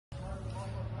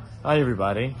Hi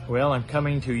everybody. Well, I'm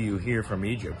coming to you here from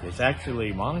Egypt. It's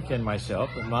actually Monika and myself,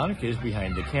 but Monika is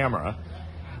behind the camera.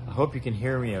 I hope you can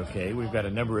hear me okay. We've got a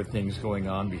number of things going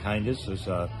on behind us. There's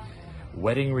a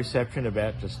wedding reception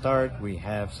about to start. We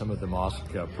have some of the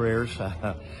mosque prayers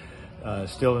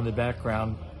still in the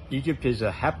background. Egypt is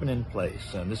a happening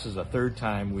place, and this is the third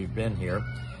time we've been here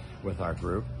with our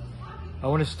group. I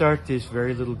want to start this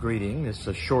very little greeting, this is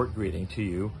a short greeting to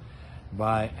you,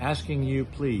 by asking you,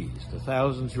 please, the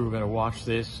thousands who are going to watch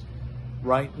this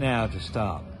right now, to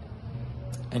stop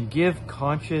and give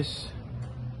conscious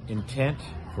intent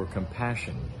for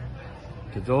compassion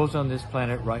to those on this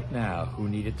planet right now who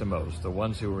need it the most, the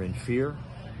ones who are in fear,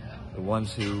 the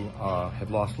ones who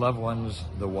have lost loved ones,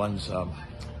 the ones,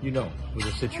 with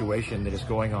the situation that is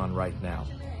going on right now.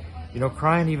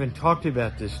 Kryon even talked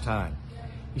about this time.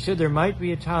 He said there might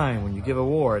be a time when you give a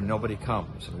war and nobody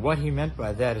comes. And what he meant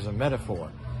by that is a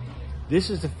metaphor. This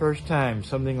is the first time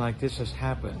something like this has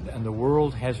happened, and the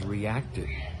world has reacted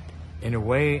in a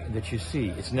way that you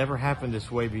see. It's never happened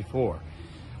this way before.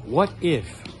 What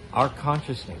if our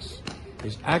consciousness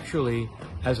is actually,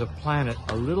 as a planet,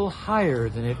 a little higher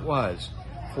than it was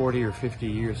 40 or 50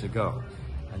 years ago?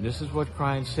 And this is what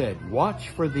Kryon said. Watch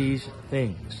for these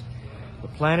things. The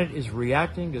planet is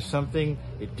reacting to something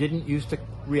it didn't used to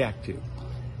react to.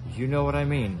 You know what I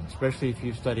mean, especially if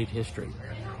you've studied history.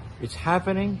 It's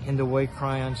happening in the way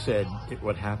Kryon said it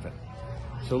would happen.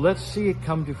 So let's see it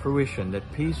come to fruition, that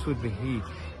peace would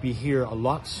be here a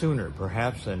lot sooner,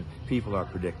 perhaps, than people are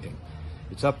predicting.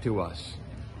 It's up to us.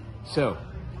 So,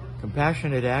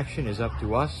 compassionate action is up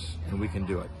to us, and we can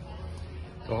do it.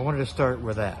 So I wanted to start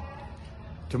with that.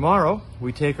 Tomorrow,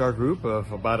 we take our group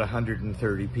of about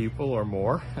 130 people or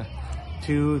more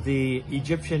to the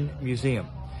Egyptian Museum.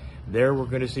 There we're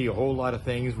going to see a whole lot of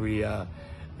things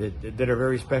that are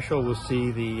very special. We'll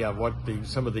see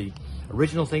some of the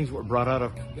original things that were brought out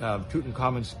of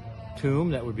Tutankhamun's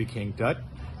tomb. That would be King Tut,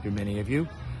 to many of you.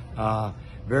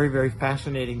 Very, very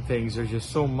fascinating things. There's just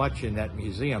so much in that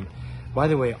museum. By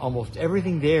the way, almost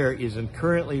everything there is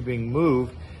currently being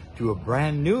moved to a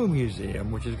brand new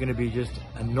museum, which is going to be just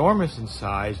enormous in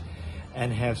size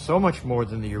and have so much more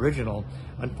than the original.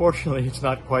 Unfortunately, it's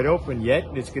not quite open yet.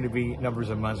 It's going to be numbers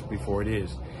of months before it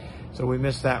is. So we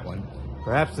missed that one.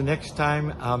 Perhaps the next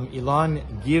time Elon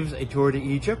gives a tour to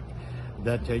Egypt,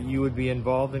 that you would be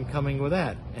involved in coming with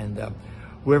that. And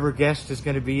whoever guest is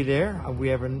going to be there, we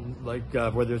haven't,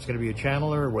 whether it's going to be a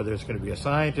channeler or whether it's going to be a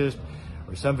scientist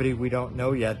or somebody we don't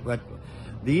know yet, but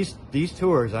these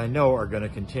tours, I know, are going to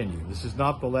continue. This is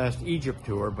not the last Egypt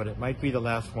tour, but it might be the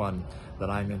last one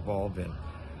that I'm involved in.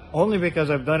 Only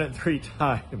because I've done it 3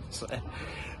 times.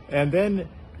 And then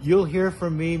you'll hear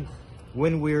from me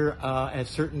when we're at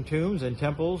certain tombs and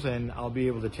temples, and I'll be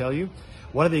able to tell you.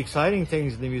 One of the exciting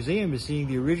things in the museum is seeing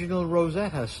the original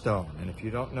Rosetta Stone. And if you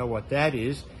don't know what that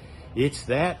is, it's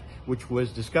that which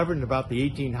was discovered in about the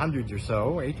 1800s or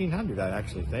so, 1800 I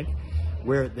actually think,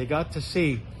 where they got to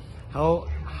see how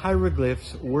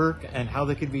hieroglyphs work and how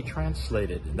they could be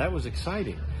translated. And that was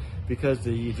exciting because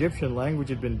the Egyptian language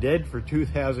had been dead for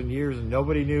 2,000 years and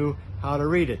nobody knew how to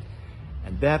read it.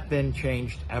 And that then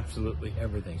changed absolutely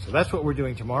everything. So that's what we're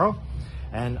doing tomorrow.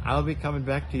 And I'll be coming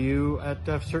back to you at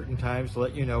certain times to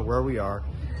let you know where we are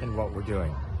and what we're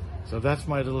doing. So that's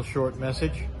my little short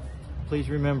message. Please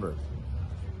remember,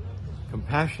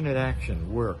 compassionate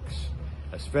action works,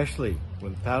 especially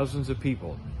when thousands of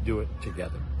people do it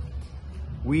together.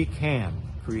 We can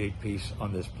create peace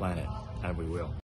on this planet, and we will.